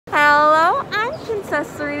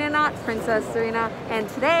Princess Serena, not Princess Serena, and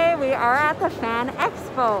today we are at the Fan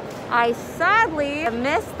Expo. I sadly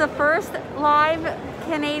missed the first live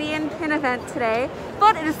Canadian pin event today,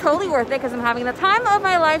 but it is totally worth it because I'm having the time of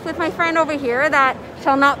my life with my friend over here that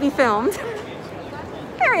shall not be filmed.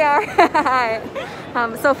 Here we are.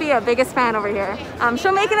 Hi. Sophia, biggest fan over here.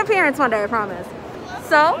 She'll make an appearance one day, I promise.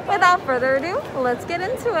 So without further ado, let's get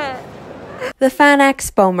into it. The Fan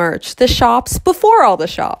Expo merch, the shops before all the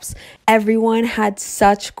shops. Everyone had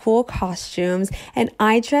such cool costumes, and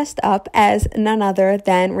I dressed up as none other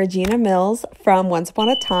than Regina Mills from Once Upon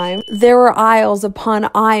a Time. There were aisles upon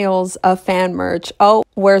aisles of fan merch. Oh,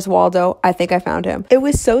 where's Waldo? I think I found him. It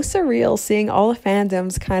was so surreal seeing all the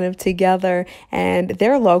fandoms kind of together, and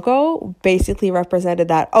their logo basically represented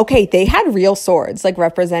that. Okay, they had real swords, like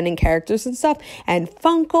representing characters and stuff, and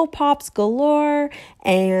Funko Pops galore,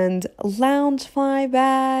 and Loungefly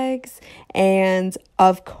bags, and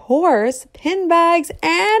of course, pin bags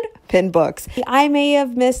and pin books. I may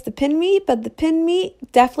have missed the pin meet, but the pin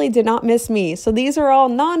meet definitely did not miss me. So these are all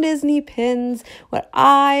non-Disney pins. What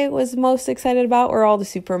I was most excited about were all the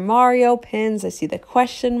Super Mario pins. I see the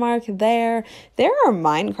question mark there. There are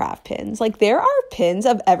Minecraft pins. Like, there are pins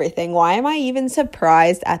of everything. Why am I even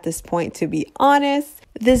surprised at this point, to be honest?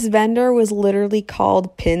 This vendor was literally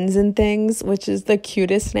called Pins and Things, which is the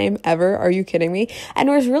cutest name ever. Are you kidding me? And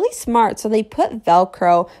it was really smart. So they put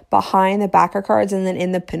Velcro behind the backer cards and then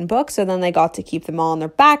in the pin book. So then they got to keep them all on their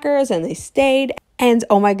backers and they stayed. And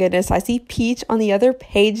oh my goodness, I see Peach on the other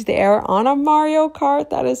page there on a Mario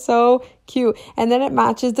Kart. That is so cute. And then it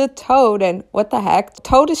matches the Toad. And what the heck?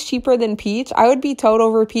 Toad is cheaper than Peach. I would be Toad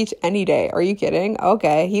over Peach any day. Are you kidding?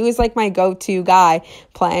 Okay. He was like my go-to guy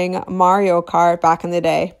playing Mario Kart back in the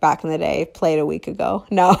day. Played a week ago.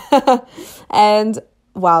 No. And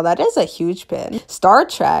wow, that is a huge pin. Star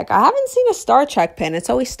Trek. I haven't seen a Star Trek pin.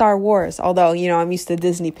 It's always Star Wars. Although, you know, I'm used to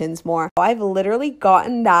Disney pins more. I've literally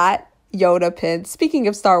gotten that Yoda pin, speaking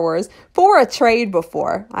of Star Wars, for a trade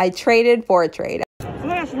before. I traded for a trade. Oh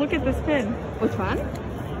my gosh, look at this pin. Which one?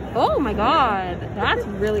 Oh my god, that's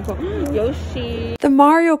really cool. Yoshi. The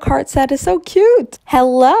Mario Kart set is so cute.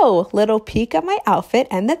 Hello, little peek at my outfit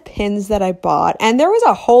and the pins that I bought. And there was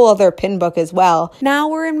a whole other pin book as well. Now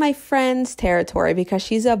we're in my friend's territory because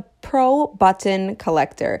she's a pro button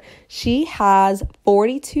collector. She has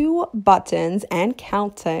 42 buttons and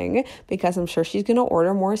counting because I'm sure she's gonna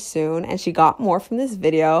order more soon, and she got more from this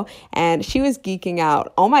video and she was geeking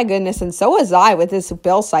out. Oh my goodness, and so was I with this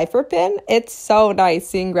Bill Cipher pin. It's so nice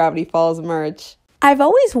seeing Gravity Falls merch. I've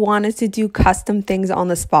always wanted to do custom things on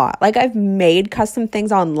the spot. Like, I've made custom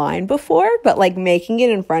things online before, but like making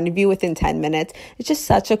it in front of you within 10 minutes, it's just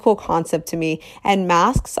such a cool concept to me. And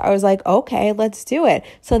masks, I was like, okay, let's do it.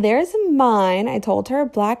 So there's mine. I told her a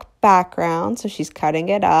black background, so she's cutting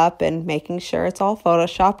it up and making sure it's all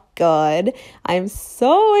Photoshop good. I'm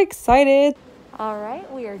so excited. All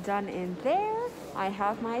right, we are done in there. I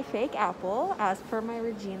have my fake apple as per my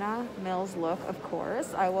Regina Mills look, of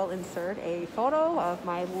course. I will insert a photo of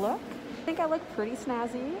my look. I think I look pretty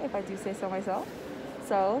snazzy, if I do say so myself.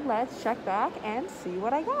 So let's check back and see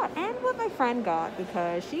what I got and what my friend got,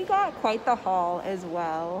 because she got quite the haul as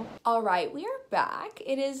well. All right, we are back.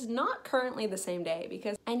 It is not currently the same day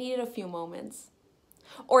because I needed a few moments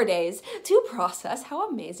or days to process how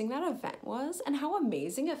amazing that event was and how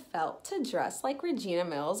amazing it felt to dress like Regina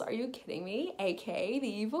Mills. Are you kidding me? AKA the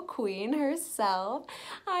evil queen herself.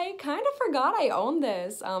 I kind of forgot I owned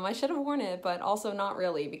this. I should have worn it, but also not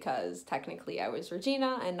really, because technically I was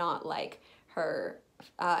Regina and not like her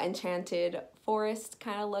enchanted forest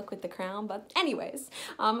kind of look with the crown. But anyways,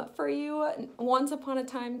 for you Once Upon a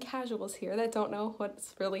Time casuals here that don't know what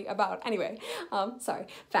it's really about, anyway, sorry,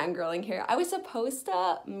 fangirling here. I was supposed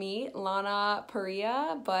to meet Lana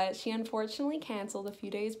Parrilla, but she unfortunately canceled a few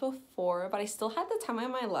days before, but I still had the time of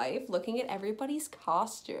my life looking at everybody's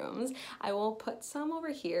costumes. I will put some over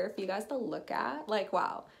here for you guys to look at. Like,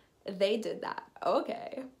 wow, they did that.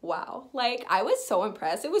 Okay, wow. Like, I was so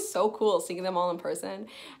impressed. It was so cool seeing them all in person.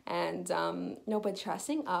 And no, but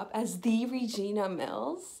dressing up as the Regina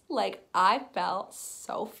Mills, like, I felt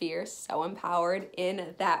so fierce, so empowered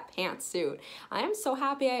in that pantsuit. I am so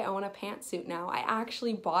happy I own a pantsuit now. I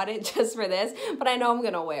actually bought it just for this, but I know I'm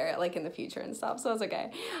gonna wear it like in the future and stuff, so it's okay.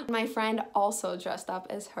 My friend also dressed up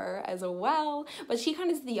as her as well, but she kind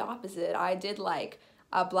of is the opposite. I did like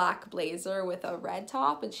a black blazer with a red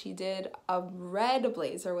top, and she did a red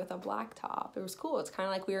blazer with a black top. It was cool. It's kind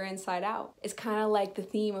of like we were Inside Out. It's kind of like the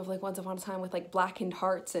theme of like Once Upon a Time with like blackened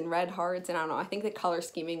hearts and red hearts, and I don't know, I think the color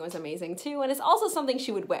scheming was amazing too, and it's also something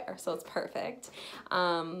she would wear, so it's perfect.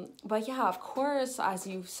 But yeah, of course, as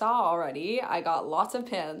you saw already, I got lots of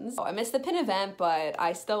pins. I missed the pin event, but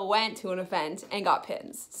I still went to an event and got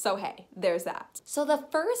pins, so hey, there's that. So the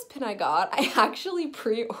first pin I got, I actually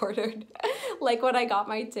pre-ordered like when I got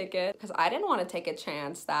my ticket, because I didn't want to take a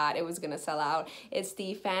chance that it was gonna sell out. It's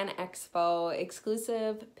the Fan Expo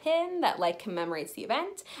exclusive pin that like commemorates the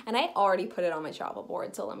event, and I already put it on my travel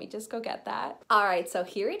board, so let me just go get that. All right, so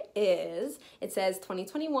here it is. It says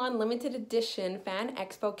 2021 limited edition Fan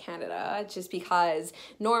Expo Canada, just because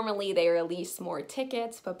normally they release more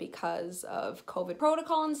tickets, but because of COVID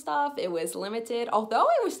protocol and stuff, it was limited, although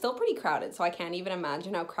it was still pretty crowded, so I can't even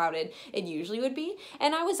imagine how crowded it usually would be.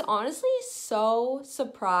 And I was honestly so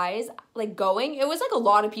surprised, like going, it was like a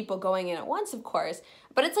lot of people going in at once, of course,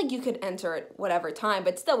 but it's like you could enter at whatever time,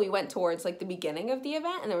 but still we went towards like the beginning of the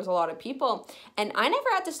event and there was a lot of people, and I never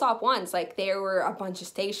had to stop once. Like there were a bunch of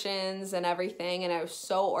stations and everything, and I was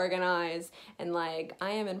so organized, and like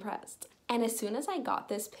I am impressed. And as soon as I got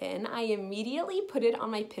this pin, I immediately put it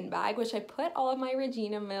on my pin bag, which I put all of my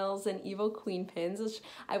Regina Mills and Evil Queen pins, which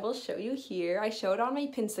I will show you here. I showed on my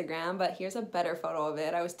Pinstagram, but here's a better photo of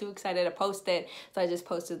it. I was too excited to post it, so I just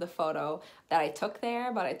posted the photo that I took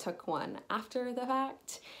there, but I took one after the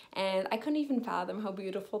fact. And I couldn't even fathom how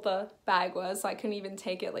beautiful the bag was, so I couldn't even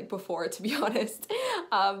take it like before, to be honest.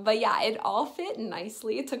 But yeah, it all fit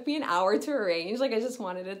nicely. It took me an hour to arrange, like I just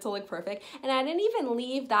wanted it to look perfect. And I didn't even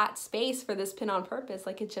leave that space for this pin on purpose,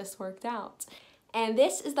 like it just worked out. And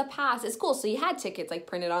this is the pass. It's cool. So you had tickets like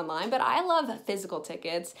printed online, but I love physical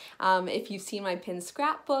tickets. If you've seen my pin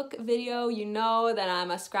scrapbook video, you know that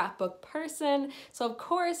I'm a scrapbook person. So of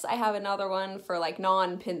course I have another one for like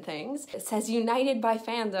non-pin things. It says United by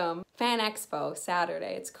Fandom, Fan Expo,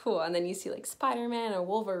 Saturday. It's cool. And then you see like Spider-Man or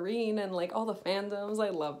Wolverine and like all the fandoms. I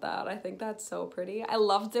love that. I think that's so pretty. I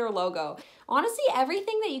loved their logo. Honestly,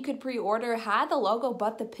 everything that you could pre-order had the logo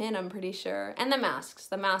but the pin, I'm pretty sure. And the masks.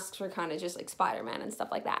 The masks were kind of just like Spider-Man and stuff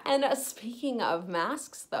like that. And speaking of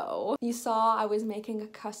masks though, you saw I was making a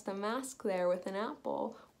custom mask there with an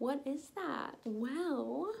apple. What is that?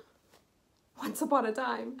 Well, Once Upon a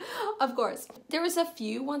Time, of course. There was a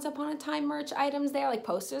few Once Upon a Time merch items there, like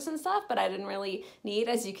posters and stuff, but I didn't really need.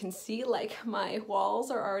 As you can see, like my walls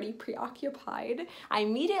are already preoccupied. I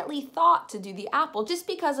immediately thought to do the apple just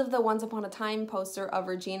because of the Once Upon a Time poster of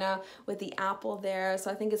Regina with the apple there. So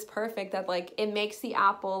I think it's perfect that like it makes the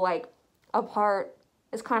apple like a part.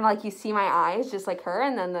 It's kind of like you see my eyes just like her,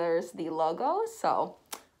 and then there's the logo. So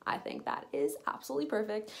I think that is absolutely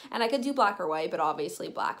perfect. And I could do black or white, but obviously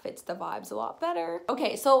black fits the vibes a lot better.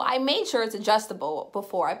 Okay, so I made sure it's adjustable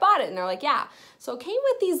before I bought it, and they're like, yeah. So it came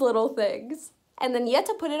with these little things, and then you had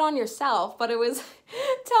to put it on yourself, but it was,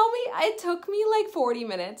 it took me like 40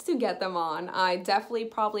 minutes to get them on. I definitely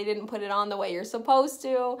probably didn't put it on the way you're supposed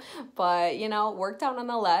to, but you know, it worked out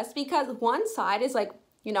nonetheless, because one side is like,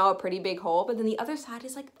 you know, a pretty big hole, but then the other side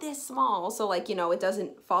is like this small, so like, you know, it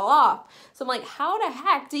doesn't fall off. So I'm like, how the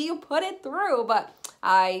heck do you put it through? But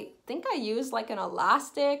I think I used like an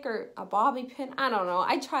elastic or a bobby pin. I don't know.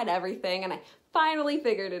 I tried everything and I finally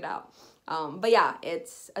figured it out. But yeah,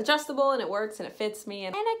 it's adjustable and it works and it fits me,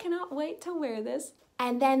 and I cannot wait to wear this.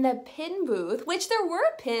 And then the pin booth, which there were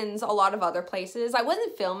pins a lot of other places. I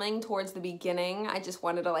wasn't filming towards the beginning. I just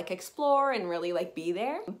wanted to like explore and really like be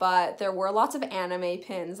there. But there were lots of anime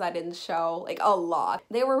pins I didn't show, like a lot.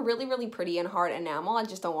 They were really, really pretty and hard enamel. I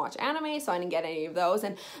just don't watch anime, so I didn't get any of those.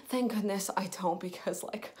 And thank goodness I don't, because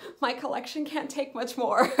like my collection can't take much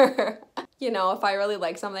more. You know, if I really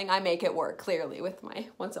like something, I make it work, clearly, with my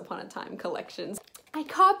Once Upon a Time collections. I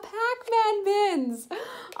got Pac-Man pins.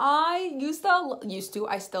 I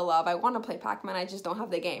I still love, I want to play Pac-Man, I just don't have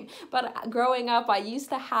the game. But growing up, I used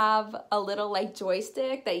to have a little like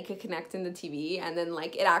joystick that you could connect in the TV, and then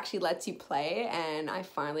like it actually lets you play, and I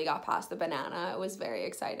finally got past the banana. It was very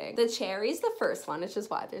exciting. The cherry's the first one, it's just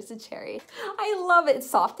why there's a cherry. I love it. It's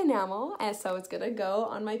soft enamel, and so it's gonna go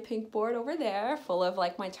on my pink board over there, full of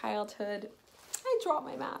like my childhood. I dropped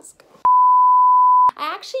my mask.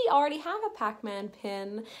 I actually already have a Pac-Man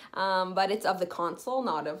pin, but it's of the console,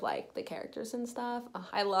 not of like the characters and stuff. Oh,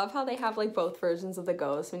 I love how they have like both versions of the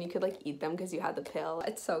ghosts when you could like eat them because you had the pill.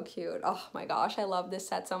 It's so cute. Oh my gosh, I love this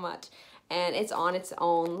set so much. And it's on its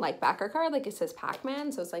own like backer card, like it says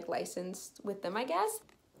Pac-Man, so it's like licensed with them, I guess.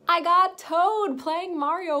 I got Toad playing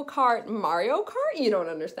Mario Kart. Mario Kart? You don't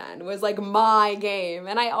understand. It was like my game.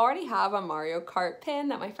 And I already have a Mario Kart pin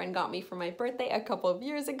that my friend got me for my birthday a couple of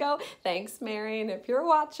years ago. Thanks, Mary. And if you're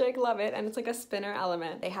watching, love it. And it's like a spinner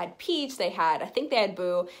element. They had Peach, I think they had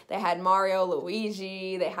Boo, they had Mario,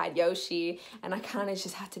 Luigi, they had Yoshi. And I kind of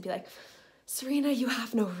just had to be like, Serena, you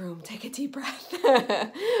have no room. Take a deep breath.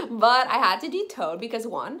 But I had to do Toad because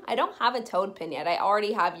one, I don't have a Toad pin yet. I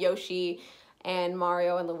already have Yoshi and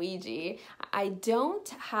Mario and Luigi. I don't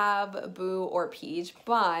have Boo or Peach,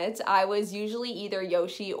 but I was usually either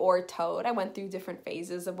Yoshi or Toad. I went through different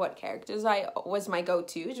phases of what characters was my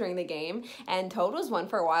go-to during the game, and Toad was one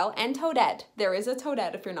for a while, and Toadette. There is a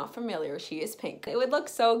Toadette if you're not familiar. She is pink. It would look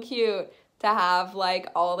so cute to have like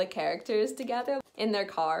all the characters together in their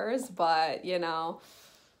cars, but you know,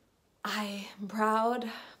 I'm proud.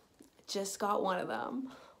 Just got one of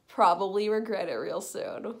them. Probably regret it real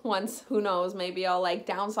soon. Once, who knows, maybe I'll like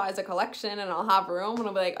downsize a collection and I'll have room and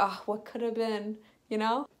I'll be like, oh, what could have been, you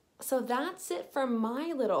know? So that's it for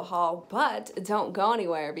my little haul, but don't go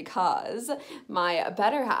anywhere because my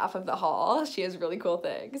better half of the haul, she has really cool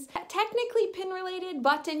things. Technically pin related,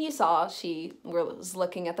 button you saw, she was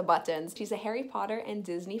looking at the buttons. She's a Harry Potter and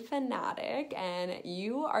Disney fanatic and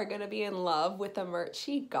you are gonna be in love with the merch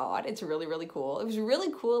she got. It's really, really cool. It was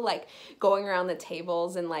really cool like going around the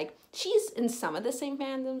tables and like, she's in some of the same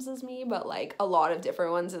fandoms as me, but like a lot of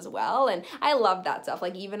different ones as well. And I love that stuff.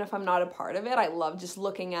 Like even if I'm not a part of it, I love just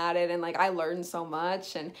looking at it and like I learned so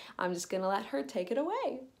much and I'm just gonna let her take it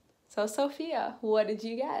away. So Sophia, what did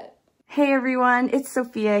you get? Hey everyone, it's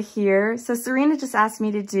Sophia here. So Serena just asked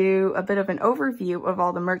me to do a bit of an overview of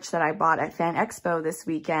all the merch that I bought at Fan Expo this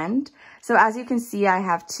weekend. So as you can see, I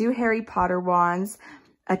have 2 Harry Potter wands,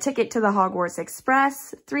 a ticket to the Hogwarts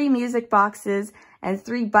Express, 3 music boxes, and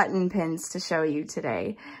 3 button pins to show you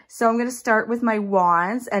today. So I'm going to start with my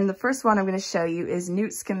wands, and the first one I'm going to show you is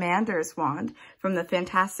Newt Scamander's wand from the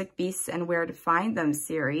Fantastic Beasts and Where to Find Them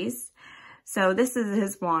series. So this is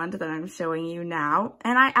his wand that I'm showing you now,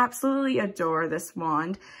 and I absolutely adore this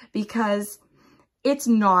wand because it's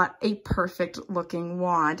not a perfect looking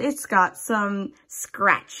wand. It's got some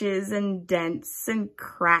scratches and dents and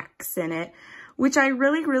cracks in it, which I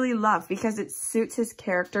really, really love because it suits his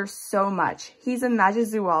character so much. He's a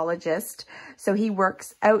magizoologist, so he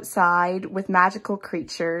works outside with magical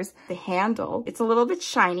creatures. The handle, it's a little bit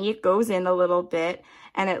shiny, it goes in a little bit,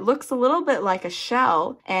 and it looks a little bit like a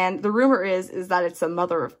shell. And the rumor is that it's a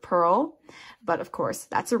mother of pearl. But of course,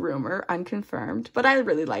 that's a rumor, unconfirmed. But I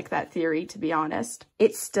really like that theory, to be honest.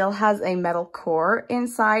 It still has a metal core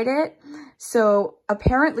inside it. So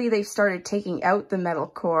apparently they've started taking out the metal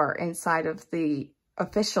core inside of the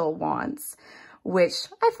official wands, which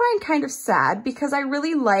I find kind of sad because I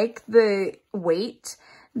really like the weight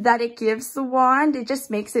that it gives the wand. It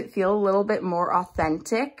just makes it feel a little bit more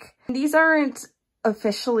authentic. These aren't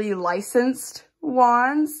officially licensed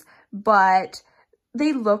wands, but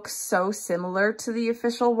they look so similar to the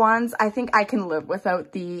official ones. I think I can live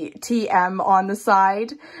without the TM on the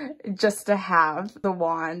side just to have the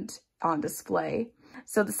wand on display.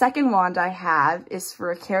 So the second wand I have is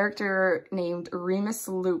for a character named Remus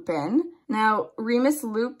Lupin. Now, Remus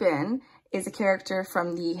Lupin is a character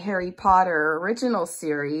from the Harry Potter original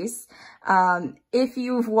series. If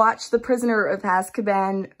you've watched the Prisoner of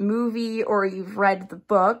Azkaban movie or you've read the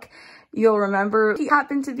book, you'll remember he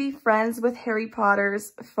happened to be friends with Harry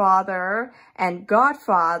Potter's father and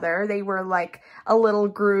godfather. They were like a little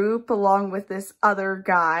group along with this other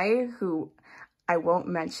guy who I won't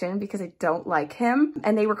mention because I don't like him.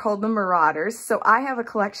 And they were called the Marauders. So I have a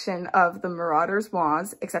collection of the Marauders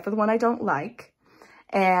wands, except for the one I don't like.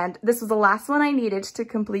 And this was the last one I needed to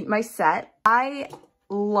complete my set. I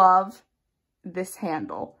love this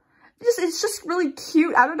handle. It's just really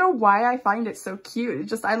cute. I don't know why I find it so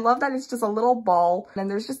cute. I love that it's just a little ball and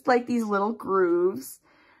there's just like these little grooves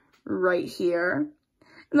right here.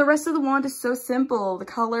 And the rest of the wand is so simple. The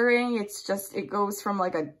coloring, it goes from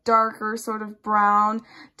like a darker sort of brown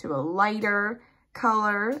to a lighter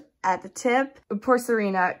color at the tip. Poor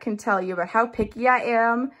Serena can tell you about how picky I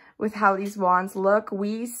am with how these wands look.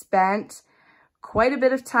 We spent quite a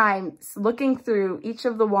bit of time looking through each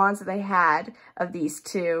of the wands that they had of these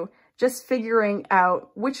two, just figuring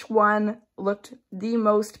out which one looked the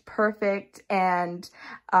most perfect and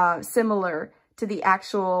similar to the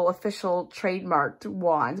actual official trademarked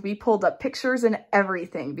wands. We pulled up pictures and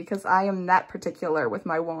everything because I am that particular with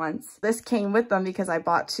my wands. This came with them because I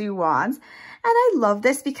bought 2 wands. And I love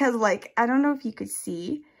this because, like, I don't know if you could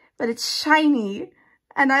see, but it's shiny.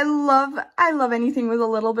 And I love anything with a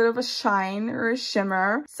little bit of a shine or a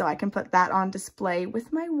shimmer. So I can put that on display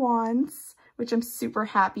with my wands, which I'm super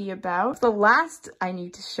happy about. The last I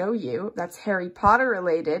need to show you that's Harry Potter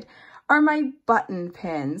related are my button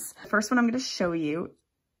pins. The first one I'm going to show you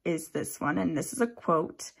is this one, and this is a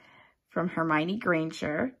quote from Hermione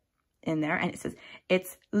Granger in there, and it says,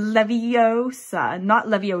 it's Leviosa, not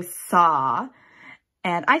Leviosa.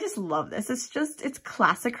 And I just love this. It's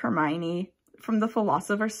classic Hermione from the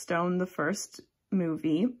Philosopher's Stone, the first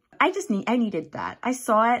movie. I needed that. I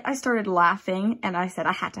saw it, I started laughing, and I said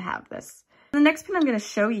I had to have this. The next pin I'm going to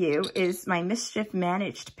show you is my Mischief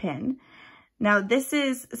Managed pin. Now, this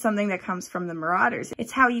is something that comes from the Marauders.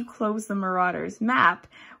 It's how you close the Marauders map,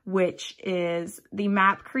 which is the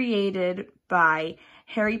map created by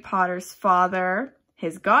Harry Potter's father,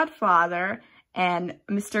 his godfather, and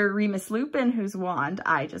Mr. Remus Lupin, whose wand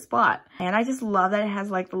I just bought. And I just love that it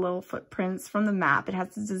has like the little footprints from the map. It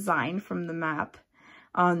has the design from the map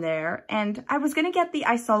on there. And I was going to get the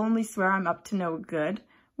I solemnly swear I'm up to no good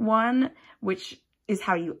one, which is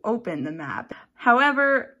how you open the map.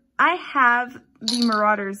 However, I have the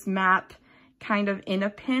Marauders map kind of in a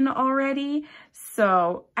pin already,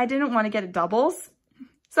 so I didn't want to get it doubles.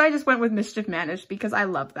 So I just went with Mischief Managed because I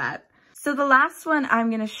love that. So the last one I'm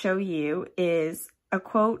going to show you is a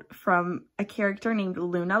quote from a character named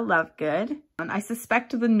Luna Lovegood. And I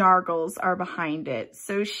suspect the Nargles are behind it.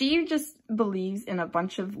 So she just believes in a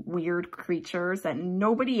bunch of weird creatures that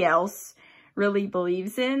nobody else really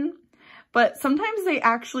believes in. But sometimes they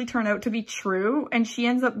actually turn out to be true, and she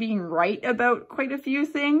ends up being right about quite a few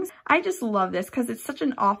things. I just love this because it's such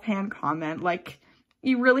an offhand comment. Like,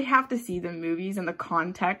 you really have to see the movies and the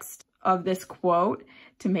context of this quote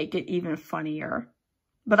to make it even funnier.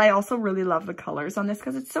 But I also really love the colors on this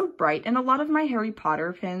because it's so bright, and a lot of my Harry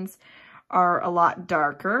Potter pins are a lot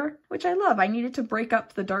darker, which I love. I needed to break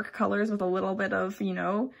up the dark colors with a little bit of, you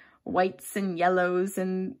know, whites and yellows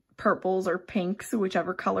and purples or pinks,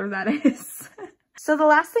 whichever color that is. So the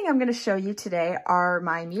last thing I'm going to show you today are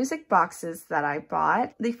my music boxes that I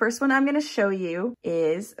bought. The first one I'm going to show you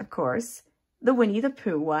is, of course, the Winnie the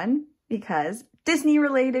Pooh one, because Disney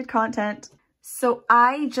related content. So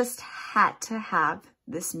I just had to have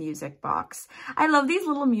this music box. I love these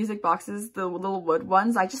little music boxes, the little wood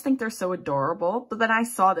ones. I just think they're so adorable. But then I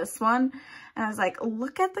saw this one and I was like,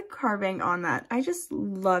 look at the carving on that. I just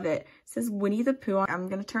love it. It says Winnie the Pooh. I'm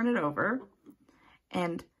going to turn it over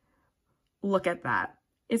and look at that.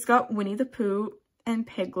 It's got Winnie the Pooh and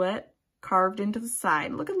Piglet carved into the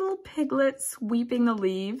side. Look at little Piglet sweeping the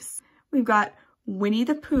leaves. We've got Winnie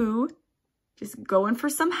the Pooh just going for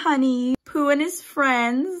some honey. Pooh and his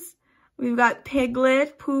friends. We've got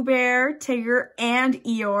Piglet, Pooh Bear, Tigger, and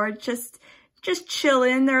Eeyore just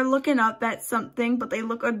chilling. They're looking up at something, but they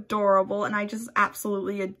look adorable, and I just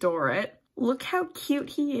absolutely adore it. Look how cute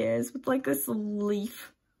he is with like this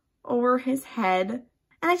leaf over his head.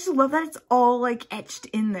 And I just love that it's all like etched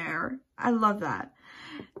in there. I love that.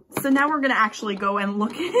 So now we're gonna actually go and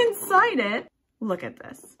look inside it. Look at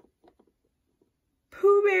this.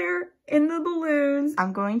 Pooh Bear in the balloons.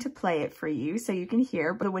 I'm going to play it for you so you can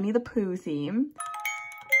hear the Winnie the Pooh theme.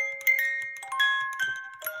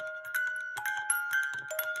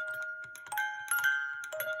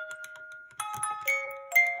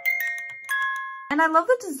 And I love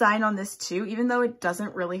the design on this too, even though it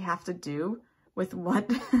doesn't really have to do with what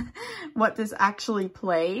this actually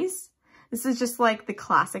plays. This is just like the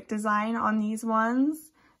classic design on these ones.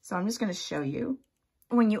 So I'm just going to show you.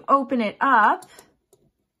 When you open it up,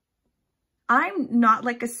 I'm not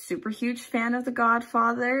like a super huge fan of The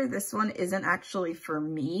Godfather. This one isn't actually for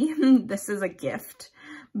me. This is a gift.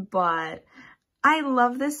 But I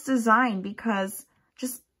love this design because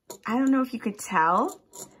just, I don't know if you could tell,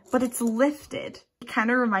 but it's lifted. It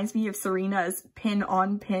kind of reminds me of Serena's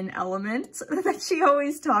pin-on-pin element that she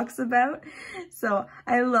always talks about. So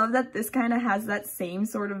I love that this kind of has that same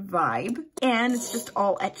sort of vibe. And it's just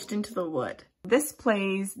all etched into the wood. This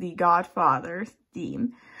plays the Godfather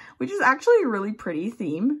theme, which is actually a really pretty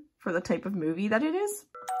theme for the type of movie that it is.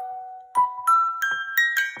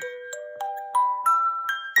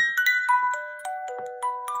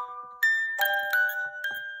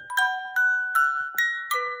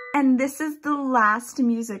 And this is the last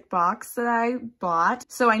music box that I bought.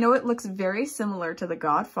 So I know it looks very similar to the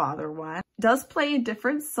Godfather one. It does play a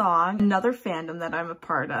different song, another fandom that I'm a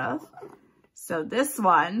part of. So this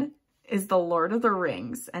one is the Lord of the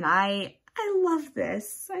Rings, and I love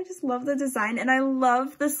this. I just love the design, and I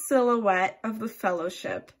love the silhouette of the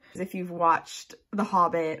Fellowship. If you've watched The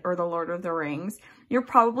Hobbit or The Lord of the Rings, you're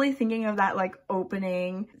probably thinking of that like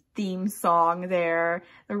opening theme song there,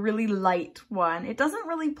 the really light one. It doesn't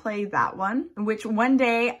really play that one, which one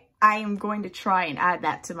day I am going to try and add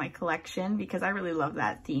that to my collection because I really love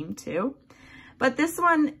that theme too. But this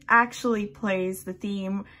one actually plays the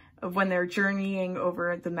theme of when they're journeying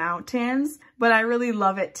over the mountains. But I really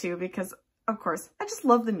love it too because, of course, I just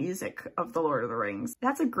love the music of The Lord of the Rings.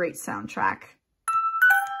 That's a great soundtrack.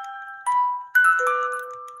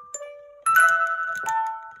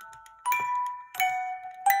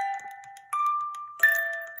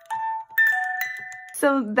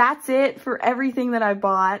 So that's it for everything that I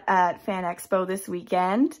bought at Fan Expo this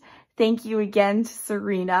weekend. Thank you again to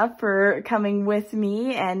Serena for coming with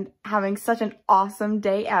me and having such an awesome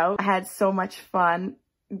day out. I had so much fun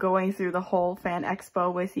going through the whole Fan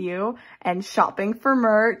Expo with you and shopping for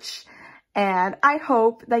merch. And I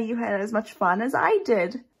hope that you had as much fun as I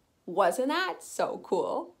did. Wasn't that so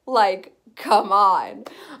cool? Like, come on.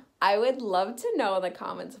 I would love to know in the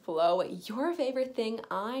comments below what your favorite thing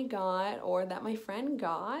I got or that my friend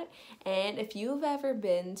got. And if you've ever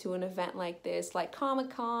been to an event like this, like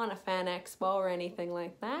Comic-Con, a Fan Expo, or anything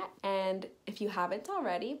like that. And if you haven't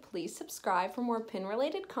already, please subscribe for more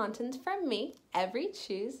pin-related content from me every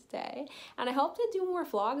Tuesday. And I hope to do more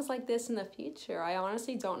vlogs like this in the future. I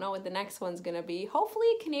honestly don't know what the next one's gonna be. Hopefully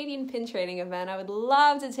a Canadian pin trading event. I would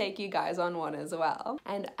love to take you guys on one as well.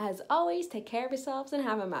 And as always, take care of yourselves and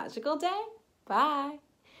have a magical day. Bye.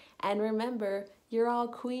 And remember, you're all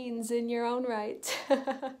queens in your own right.